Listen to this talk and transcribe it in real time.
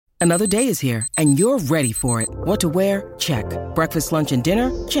Another day is here, and you're ready for it. What to wear? Check. Breakfast, lunch, and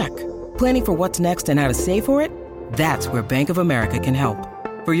dinner? Check. Planning for what's next and how to save for it? That's where Bank of America can help.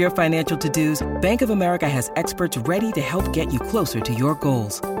 For your financial to-dos, Bank of America has experts ready to help get you closer to your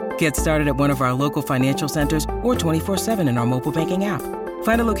goals. Get started at one of our local financial centers or 24/7 in our mobile banking app.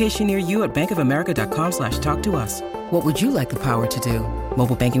 Find a location near you at bankofamerica.com/talktous. What would you like the power to do?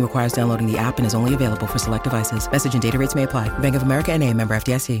 Mobile banking requires downloading the app and is only available for select devices. Message and data rates may apply. Bank of America N.A., member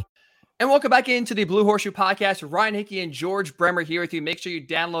FDIC. And welcome back into the Blue Horseshoe Podcast. Ryan Hickey and George Bremer here with you. Make sure you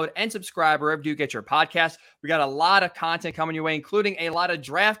download and subscribe wherever you get your podcast. We got a lot of content coming your way, including a lot of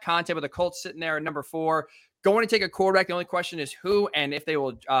draft content with the Colts sitting there at number 4. Going to take a quarterback. The only question is who and if they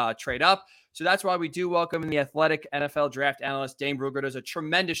will trade up. So that's why we do welcome the athletic NFL draft analyst, Dane Brugler. Does a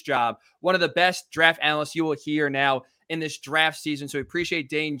tremendous job. One of the best draft analysts you will hear now in this draft season. So we appreciate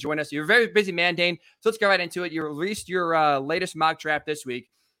Dane joining us. You're a very busy man, Dane. So let's get right into it. You released your latest mock draft this week.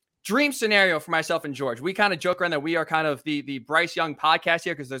 Dream scenario for myself and George. We kind of joke around that we are kind of the Bryce Young podcast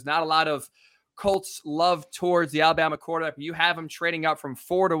here because there's not a lot of Colts love towards the Alabama quarterback. You have him trading up from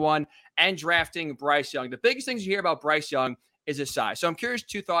 4-1 and drafting Bryce Young. The biggest things you hear about Bryce Young is his size. So I'm curious,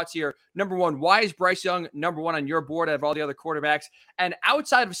 2 thoughts here. Number one, why is Bryce Young number 1 on your board out of all the other quarterbacks? And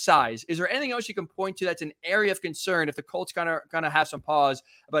outside of size, is there anything else you can point to that's an area of concern if the Colts gonna have some pause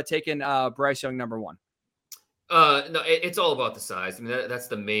about taking Bryce Young number 1? No, it's all about the size. I mean, that's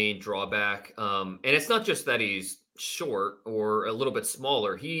the main drawback. And it's not just that he's short or a little bit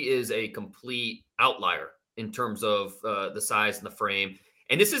smaller. He is a complete outlier in terms of the size and the frame.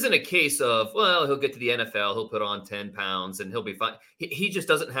 And this isn't a case of, well, he'll get to the NFL, he'll put on 10 pounds and he'll be fine. He just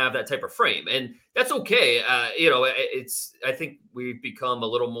doesn't have that type of frame. And that's okay. I think we've become a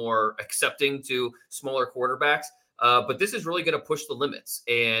little more accepting to smaller quarterbacks. But this is really going to push the limits.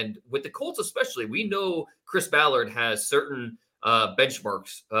 And with the Colts especially, we know Chris Ballard has certain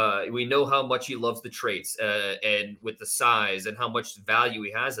benchmarks. We know how much he loves the traits and with the size and how much value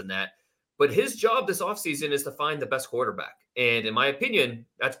he has in that. But his job this offseason is to find the best quarterback. And in my opinion,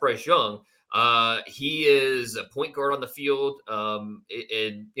 that's Bryce Young. He is a point guard on the field, and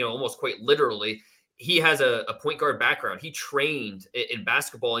almost quite literally. He has a point guard background. He trained in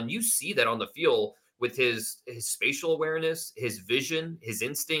basketball, and you see that on the field with his spatial awareness, his vision, his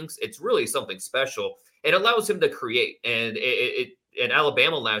instincts. It's really something special. It allows him to create. And in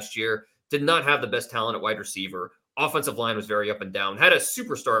Alabama last year, did not have the best talent at wide receiver. Offensive line was very up and down. Had a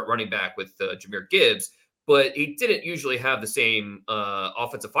superstar at running back with Jahmyr Gibbs, but he didn't usually have the same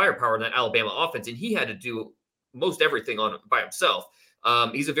offensive firepower in that Alabama offense, and he had to do most everything by himself.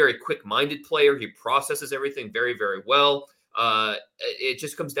 He's a very quick-minded player. He processes everything very, very well. It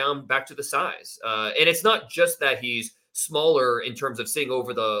just comes down back to the size. And it's not just that he's smaller in terms of seeing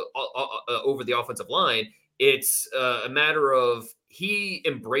over the offensive line. It's a matter of he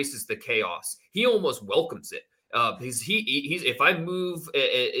embraces the chaos. He almost welcomes it. He's if I move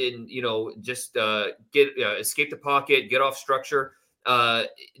and just escape the pocket, get off structure,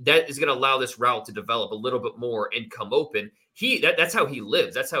 that is going to allow this route to develop a little bit more and come open. That's how he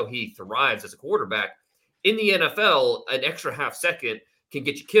lives. That's how he thrives as a quarterback. In the NFL, an extra half second can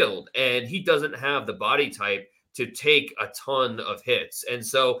get you killed, and he doesn't have the body type to take a ton of hits. And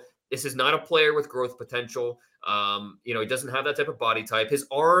so this is not a player with growth potential. He doesn't have that type of body type. His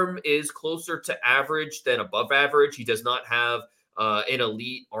arm is closer to average than above average. He does not have an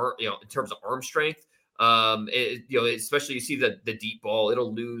elite arm, in terms of arm strength. Especially you see the deep ball,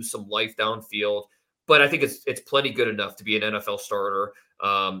 it'll lose some life downfield. But I think it's plenty good enough to be an NFL starter.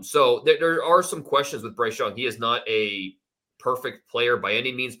 So there are some questions with Bryce Young. He is not a perfect player by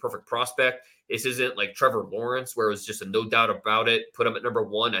any means, perfect prospect. This isn't like Trevor Lawrence, where it was just a no doubt about it. Put him at number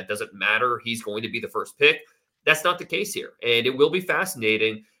 1. That doesn't matter. He's going to be the first pick. That's not the case here. And it will be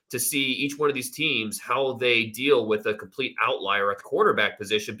fascinating to see each one of these teams, how they deal with a complete outlier at the quarterback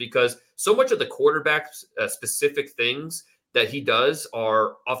position, because so much of the quarterback specific things that he does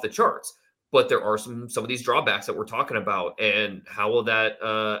are off the charts. But there are some of these drawbacks that we're talking about, and how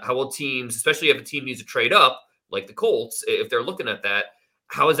will teams, especially if a team needs to trade up, like the Colts, if they're looking at that,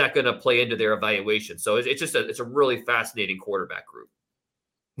 how is that going to play into their evaluation? So it's a really fascinating quarterback group.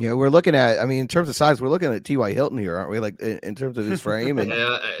 Yeah, we're looking at, in terms of size, we're looking at T.Y. Hilton here, aren't we? Like in terms of his frame and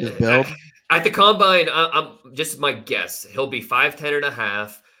his build. At the combine, I'm just my guess, he'll be 5'10" and a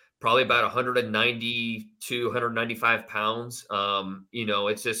half. Probably about 192, 195 pounds.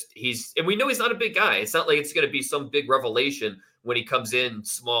 It's just and we know he's not a big guy. It's not like it's going to be some big revelation when he comes in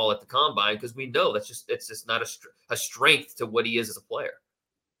small at the combine, because we know it's just not a strength to what he is as a player.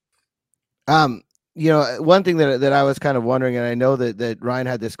 One thing that I was kind of wondering, and I know that Ryan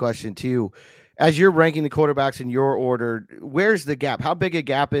had this question too, as you're ranking the quarterbacks in your order, where's the gap? How big a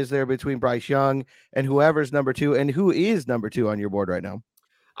gap is there between Bryce Young and whoever's number 2, and who is number 2 on your board right now?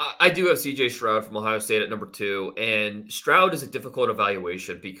 I do have CJ Stroud from Ohio State at number 2, and Stroud is a difficult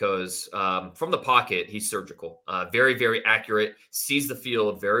evaluation because from the pocket, he's surgical, very, very accurate, sees the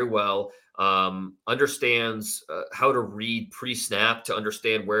field very well, understands how to read pre-snap to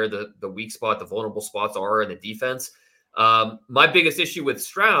understand where the weak spot, the vulnerable spots are in the defense. My biggest issue with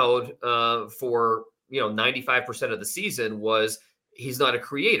Stroud for 95% of the season was he's not a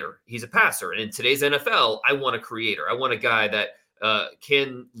creator. He's a passer. And in today's NFL, I want a creator. I want a guy that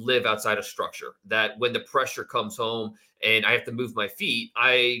can live outside of structure, that when the pressure comes home and I have to move my feet,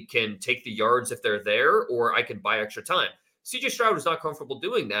 I can take the yards if they're there, or I can buy extra time. CJ Stroud is not comfortable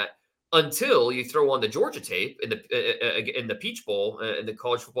doing that until you throw on the Georgia tape in the Peach Bowl, in the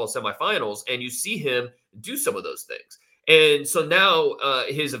college football semifinals, and you see him do some of those things. And so now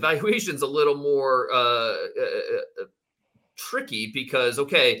his evaluation's a little more tricky because,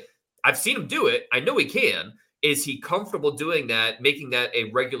 okay, I've seen him do it. I know he can. Is he comfortable doing that, making that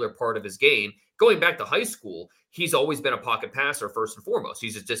a regular part of his game? Going back to high school, he's always been a pocket passer first and foremost.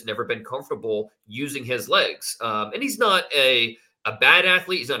 He's just never been comfortable using his legs. And he's not a bad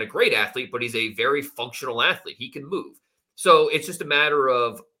athlete. He's not a great athlete, but he's a very functional athlete. He can move. So it's just a matter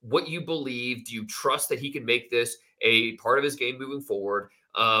of what you believe. Do you trust that he can make this a part of his game moving forward?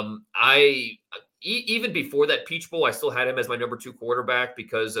 Even before that Peach Bowl, I still had him as my number 2 quarterback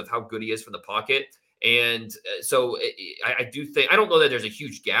because of how good he is from the pocket. And so I do think, I don't know that there's a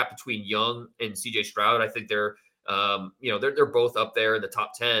huge gap between Young and CJ Stroud. I think they're both up there in the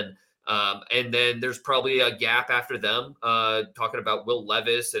top 10. And then there's probably a gap after them, talking about Will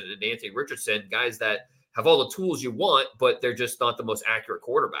Levis and Anthony Richardson, guys that have all the tools you want, but they're just not the most accurate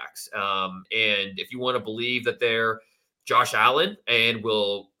quarterbacks. And if you want to believe that they're Josh Allen and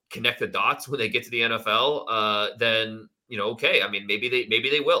will connect the dots when they get to the NFL, then okay. I mean, maybe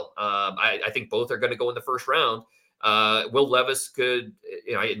they will. I think both are going to go in the first round. Will Levis could,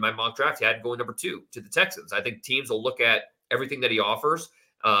 in my mock draft, he had going number 2 to the Texans. I think teams will look at everything that he offers,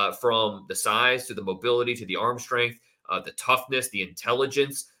 from the size to the mobility to the arm strength, the toughness, the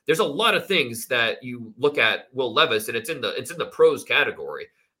intelligence. There's a lot of things that you look at Will Levis, and it's in the pros category.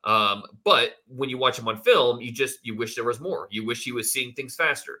 But when you watch him on film, you wish there was more. You wish he was seeing things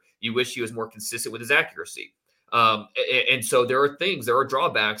faster. You wish he was more consistent with his accuracy. And so there are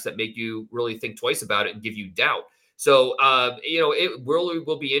drawbacks that make you really think twice about it and give you doubt. So, it really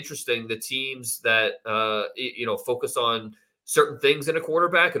will be interesting, the teams that, focus on certain things in a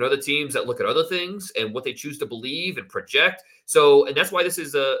quarterback and other teams that look at other things and what they choose to believe and project. So, and that's why this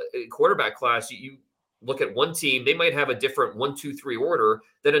is a quarterback class. You look at one team, they might have a different 1, 2, 3 order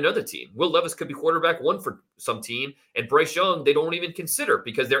than another team. Will Levis could be quarterback 1 for some team, and Bryce Young, they don't even consider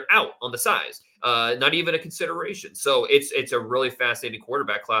because they're out on the size. Not even a consideration. So it's a really fascinating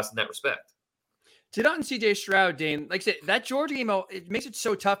quarterback class in that respect. To on CJ Stroud, Dane, like I said, that Georgia game, it makes it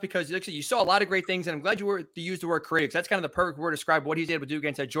so tough because like I said, you saw a lot of great things, and I'm glad you used the word creative, because that's kind of the perfect word to describe what he's able to do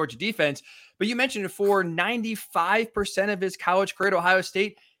against that Georgia defense. But you mentioned it, for 95% of his college career at Ohio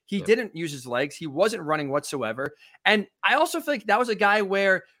State, he didn't use his legs. He wasn't running whatsoever. And I also feel like that was a guy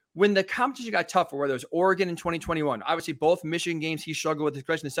where when the competition got tougher, whether it was Oregon in 2021, obviously both Michigan games he struggled with,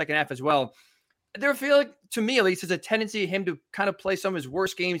 especially in the second half as well. There feel like, to me at least, there's a tendency of him to kind of play some of his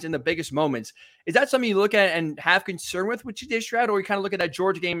worst games in the biggest moments. Is that something you look at and have concern with CJ Stroud, or you kind of look at that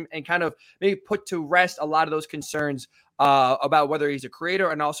Georgia game and kind of maybe put to rest a lot of those concerns about whether he's a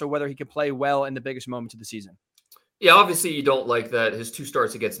creator and also whether he can play well in the biggest moments of the season? Yeah, obviously you don't like that his 2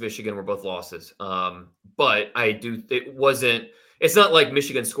 starts against Michigan were both losses. But it's not like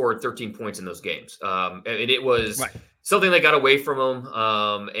Michigan scored 13 points in those games. And it was something that got away from him.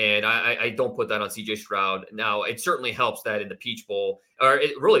 And I don't put that on CJ Stroud. Now, it certainly helps that in the Peach Bowl, look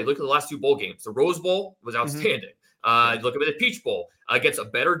at the last 2 bowl games. The Rose Bowl was outstanding. Look at the Peach Bowl against a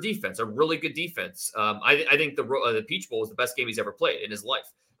better defense, a really good defense. I think the Peach Bowl was the best game he's ever played in his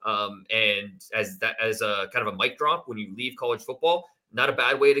life. And as a kind of a mic drop when you leave college football, not a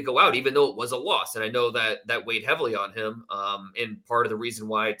bad way to go out, even though it was a loss. And I know that weighed heavily on him. And part of the reason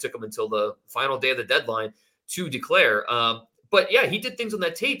why it took him until the final day of the deadline to declare. But yeah, he did things on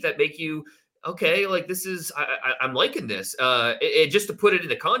that tape that make you, okay, like this is, I'm liking this. Just to put it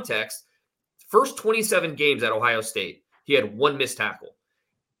into context, first 27 games at Ohio State, he had 1 missed tackle.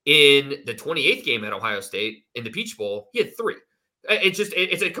 In the 28th game at Ohio State, in the Peach Bowl, he had 3.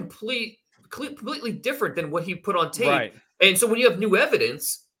 It's a completely different than what he put on tape. Right. And so when you have new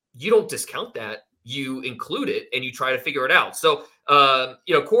evidence, you don't discount that. You include it and you try to figure it out. So,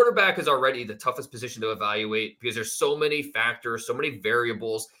 quarterback is already the toughest position to evaluate because there's so many factors, so many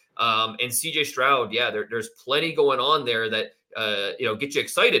variables. And CJ Stroud, yeah, there's plenty going on there that get you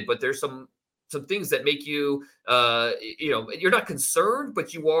excited, but there's some things that make you you're not concerned,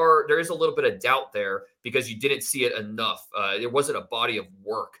 but there is a little bit of doubt there because you didn't see it enough. There wasn't a body of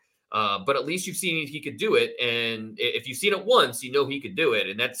work. But at least you've seen he could do it. And if you've seen it once, you know he could do it.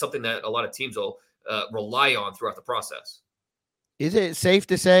 And that's something that a lot of teams will rely on throughout the process. Is it safe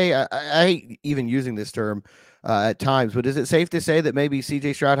to say, I hate even using this term at times, but is it safe to say that maybe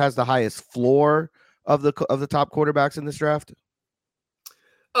CJ Stroud has the highest floor of the top quarterbacks in this draft?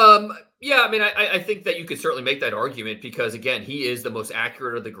 Yeah, I mean, I think that you could certainly make that argument because, again, he is the most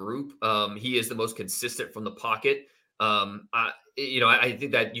accurate of the group. He is the most consistent from the pocket. I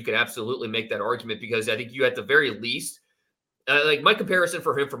think that you could absolutely make that argument because I think you at the very least, like my comparison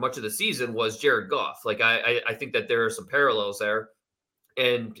for him for much of the season was Jared Goff. Like I think that there are some parallels there,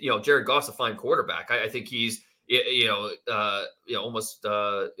 and Jared Goff's a fine quarterback. I think he's almost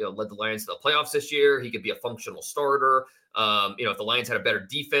led the Lions to the playoffs this year. He could be a functional starter. If the Lions had a better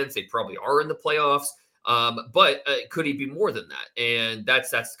defense, they probably are in the playoffs. But could he be more than that? And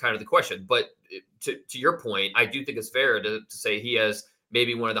that's kind of the question. But to your point, I do think it's fair to say he has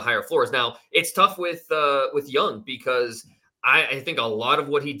maybe one of the higher floors. Now, it's tough with Young because I think a lot of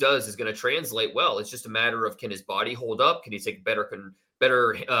what he does is going to translate well. It's just a matter of, can his body hold up? Can he take better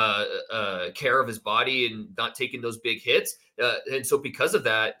care of his body and not taking those big hits? And so because of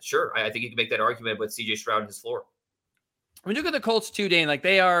that, sure, I think you can make that argument with CJ Stroud and his floor. When you look at the Colts too, Dane, like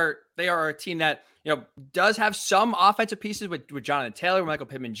they are a team that does have some offensive pieces with Jonathan Taylor, Michael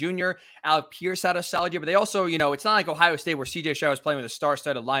Pittman Jr., Alec Pierce had a solid year, but they also, it's not like Ohio State where CJ Stroud was playing with a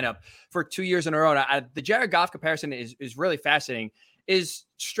star-studded lineup for 2 years in a row. The Jared Goff comparison is really fascinating. Is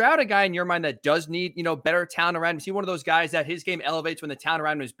Stroud a guy in your mind that does need, better talent around him? Is he one of those guys that his game elevates when the talent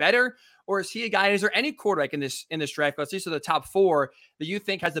around him is better? Or is he a guy, is there any quarterback in this draft, at least of the top four, that you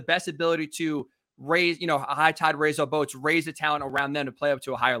think has the best ability to raise, a high tide raise all boats, raise the talent around them to play up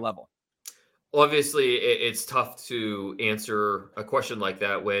to a higher level? Well, obviously, it's tough to answer a question like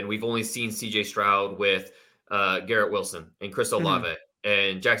that when we've only seen CJ Stroud with Garrett Wilson and Chris Olave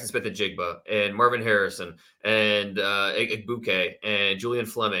and Jackson Smith-Njigba and Marvin Harrison and Igbuke and Julian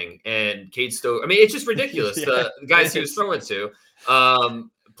Fleming and Cade Stowe. I mean, it's just ridiculous, the guys he was throwing to.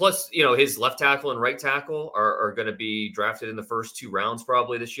 Plus, his left tackle and right tackle are going to be drafted in the first 2 rounds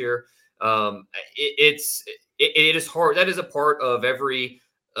probably this year. It is hard. That is a part of every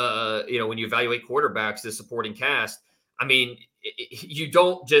when you evaluate quarterbacks, the supporting cast. I mean, you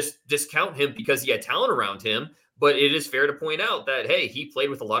don't just discount him because he had talent around him, but it is fair to point out that, hey, he played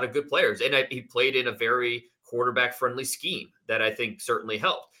with a lot of good players and he played in a very quarterback friendly scheme that I think certainly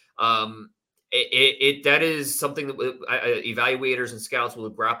helped. That is something that evaluators and scouts will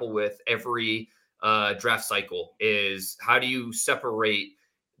grapple with every draft cycle is how do you separate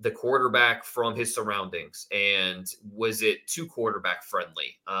the quarterback from his surroundings, and was it too quarterback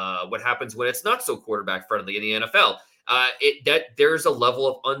friendly? What happens when it's not so quarterback friendly in the NFL? There's a level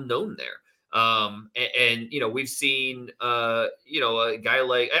of unknown there. And we've seen, a guy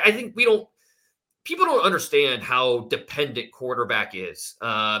like, I think people don't understand how dependent quarterback is.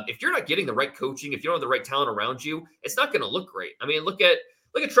 If you're not getting the right coaching, if you don't have the right talent around you, it's not going to look great. I mean, look at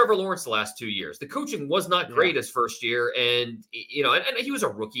Trevor Lawrence the last 2 years. The coaching was not great his first year. And, and he was a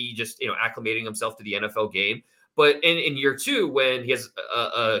rookie, just, acclimating himself to the NFL game. But in year 2, when he has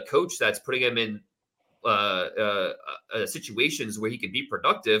a coach that's putting him in situations where he can be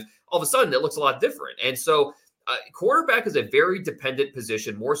productive, all of a sudden it looks a lot different. And so quarterback is a very dependent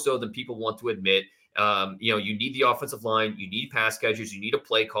position, more so than people want to admit. You need the offensive line, you need pass catchers, you need a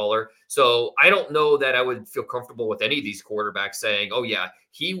play caller. So I don't know that I would feel comfortable with any of these quarterbacks saying, oh yeah,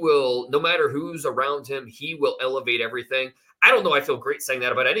 he will, no matter who's around him, he will elevate everything. I don't know. I feel great saying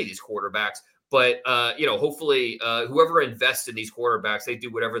that about any of these quarterbacks, but hopefully whoever invests in these quarterbacks, they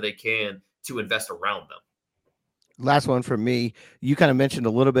do whatever they can to invest around them. Last one from me. You kind of mentioned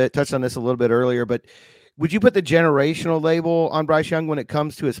touched on this a little bit earlier, but would you put the generational label on Bryce Young when it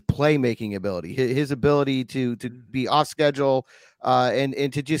comes to his playmaking ability, his ability to be off schedule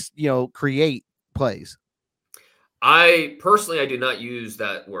and to just, create plays? I personally do not use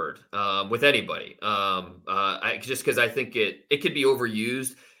that word with anybody. Just because I think it could be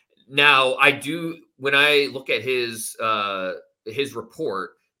overused. Now I do, when I look at his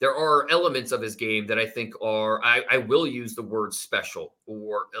report, there are elements of his game that I think I will use the word special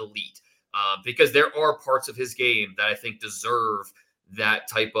or elite. Because there are parts of his game that I think deserve that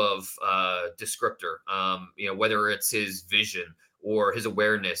type of descriptor, whether it's his vision or his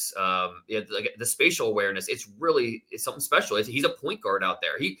awareness, like the spatial awareness. It's something special. He's a point guard out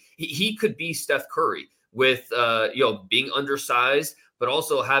there. He could be Steph Curry with, being undersized, but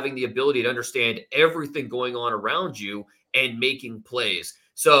also having the ability to understand everything going on around you and making plays.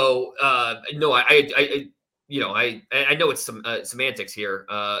 So no, I know it's some semantics here.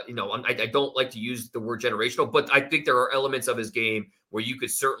 I don't like to use the word generational, but I think there are elements of his game where you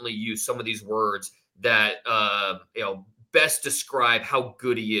could certainly use some of these words that best describe how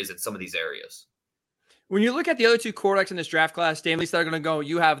good he is at some of these areas. When you look at the other two quarterbacks in this draft class, Dane, at least they're going to go,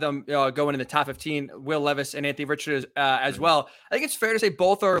 you have them going in the top 15, Will Levis and Anthony Richardson as well. I think it's fair to say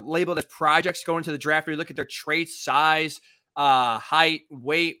both are labeled as projects going into the draft. When you look at their traits, size, height,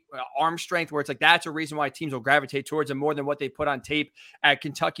 weight, arm strength, where it's like that's a reason why teams will gravitate towards them more than what they put on tape at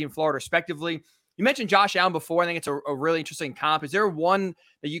Kentucky and Florida, respectively. You mentioned Josh Allen before. I think it's a really interesting comp. Is there one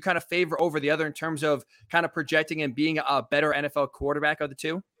that you kind of favor over the other in terms of kind of projecting and being a better NFL quarterback of the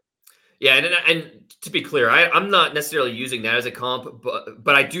two? Yeah, and to be clear, I'm not necessarily using that as a comp,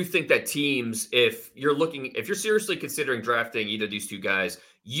 but I do think that teams, if you're seriously considering drafting either of these two guys,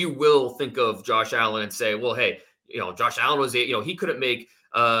 you will think of Josh Allen and say, well, hey, Josh Allen was he couldn't make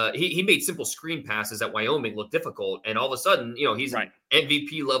he made simple screen passes at Wyoming look difficult, and all of a sudden, he's an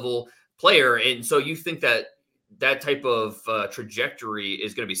MVP level player, and so you think that type of trajectory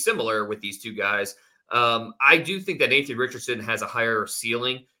is going to be similar with these two guys. I do think that Anthony Richardson has a higher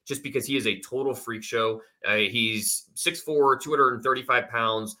ceiling just because he is a total freak show. He's 6'4", 235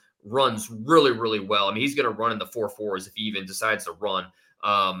 pounds, runs really, really well. I mean, he's going to run in the 4.4s if he even decides to run.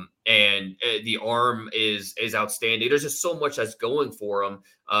 And the arm is outstanding. There's just so much that's going for him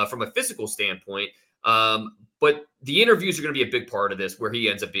from a physical standpoint. But the interviews are going to be a big part of this, where he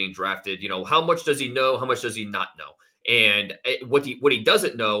ends up being drafted. How much does he know? How much does he not know? And what he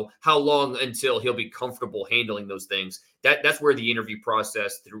doesn't know, how long until he'll be comfortable handling those things. That's where the interview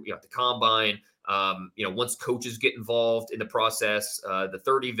process through the combine, once coaches get involved in the process, the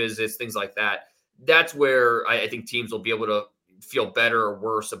 30 visits, things like that. That's where I think teams will be able to feel better or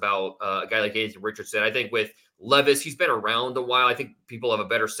worse about a guy like Anthony Richardson. I think with Levis, he's been around a while. I think people have a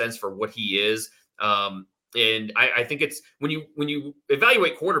better sense for what he is. And I think it's when you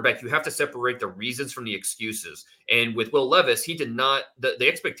evaluate quarterback, you have to separate the reasons from the excuses. And with Will Levis, he did not the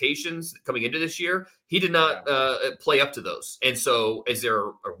expectations coming into this year. He did not play up to those. And so, is there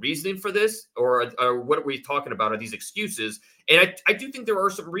a reasoning for this, or what are we talking about? Are these excuses? And I do think there are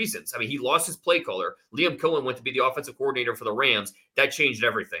some reasons. I mean, he lost his play caller. Liam Cohen went to be the offensive coordinator for the Rams. That changed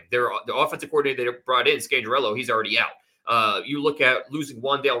everything. The offensive coordinator they brought in, Scangarello, he's already out. You look at losing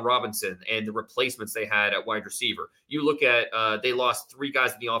Wan'Dale Robinson and the replacements they had at wide receiver. You look at they lost 3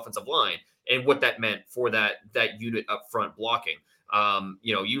 guys in the offensive line and what that meant for that unit up front blocking.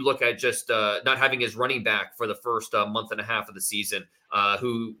 You look at just not having his running back for the first month and a half of the season,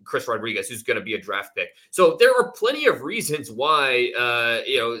 Chris Rodriguez, who's going to be a draft pick. So there are plenty of reasons why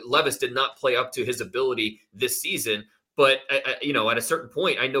Levis did not play up to his ability this season. But, at a certain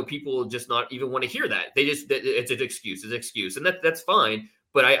point, I know people just not even want to hear that. It's an excuse. It's an excuse. And that's fine.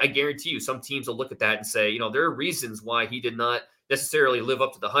 But I guarantee you some teams will look at that and say, there are reasons why he did not necessarily live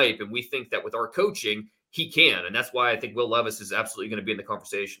up to the hype. And we think that with our coaching, he can. And that's why I think Will Levis is absolutely going to be in the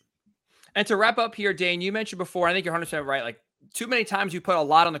conversation. And to wrap up here, Dane, you mentioned before, I think you're 100% right. Like, too many times you put a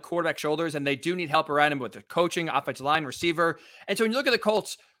lot on the quarterback's shoulders, and they do need help around him with the coaching, offensive line, receiver. And so when you look at the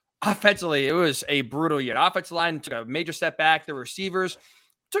Colts, offensively, it was a brutal year. Offensive line took a major step back. The receivers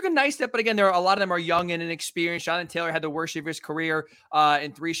took a nice step, but again, a lot of them are young and inexperienced. Jonathan Taylor had the worst year of his career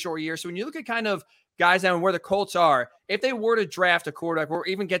in 3 short years. So when you look at kind of guys now and where the Colts are, if they were to draft a quarterback or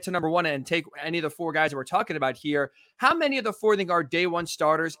even get to number 1 and take any of the 4 guys that we're talking about here, how many of the 4 think are day 1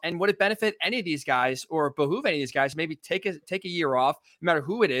 starters? And would it benefit any of these guys or behoove any of these guys, maybe take a year off, no matter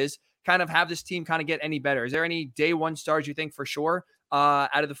who it is, kind of have this team kind of get any better? Is there any day 1 stars you think for sure out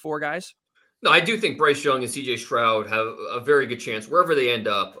of the 4 guys? No, I do think Bryce Young and CJ Stroud have a very good chance wherever they end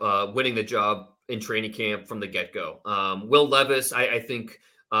up winning the job in training camp from the get-go. Will Levis, I think,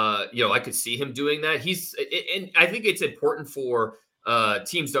 I could see him doing that. And I think it's important for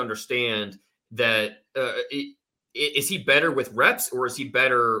teams to understand that is he better with reps or is he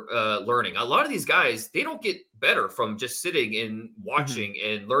better learning? A lot of these guys, they don't get better from just sitting and watching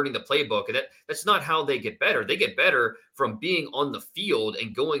and learning the playbook. And that's not how they get better. They get better from being on the field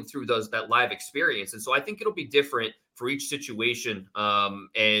and going through that live experience. And so I think it'll be different for each situation.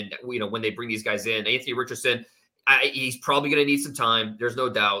 And when they bring these guys in, Anthony Richardson, he's probably going to need some time. There's no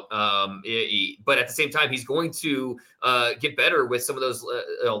doubt. But at the same time, he's going to get better with some of those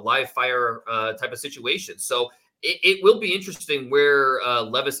live fire type of situations. So it will be interesting where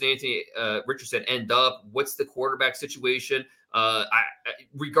Levis and Anthony Richardson end up. What's the quarterback situation?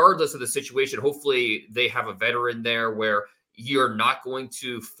 Regardless of the situation, hopefully they have a veteran there where You're not going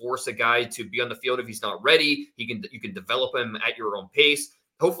to force a guy to be on the field if he's not ready. You can develop him at your own pace.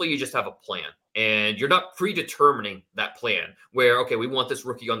 Hopefully you just have a plan and you're not predetermining that plan where, okay, we want this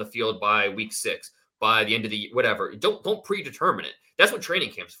rookie on the field by week 6, by the end of the whatever. Don't predetermine it. That's what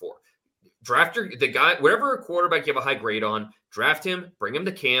training camp's for. Draft the guy, whatever quarterback you have a high grade on, draft him, bring him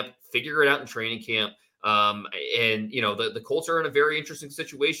to camp, figure it out in training camp. And the Colts are in a very interesting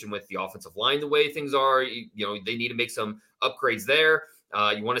situation with the offensive line, the way things are. They need to make some upgrades there.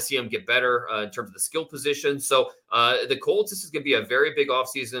 You want to see them get better in terms of the skill position. So the Colts, this is going to be a very big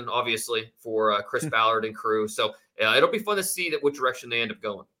offseason, obviously, for Chris Ballard and crew. So it'll be fun to see what direction they end up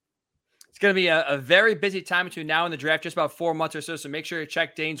going. It's going to be a very busy time between now and the draft, just about 4 months or so. So make sure you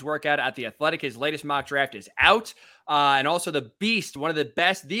check Dane's workout at The Athletic. His latest mock draft is out. And also the Beast, one of the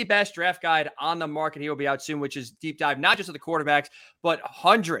best draft guide on the market. He will be out soon, which is deep dive, not just of the quarterbacks, but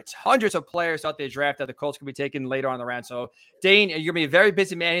hundreds of players out there draft that the Colts can be taken later on the round. So Dane, you're going to be a very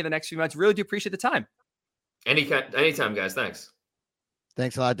busy man here the next few months. Really do appreciate the time. Anytime, guys. Thanks.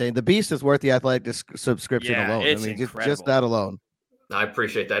 Thanks a lot, Dane. The Beast is worth the Athletic subscription alone. It's incredible. Just that alone. I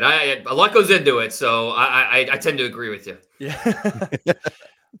appreciate that. A lot goes into it, so I tend to agree with you. Yeah.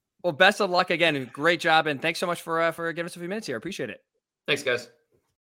 Well, best of luck again. Great job, and thanks so much for giving us a few minutes here. I appreciate it. Thanks, guys.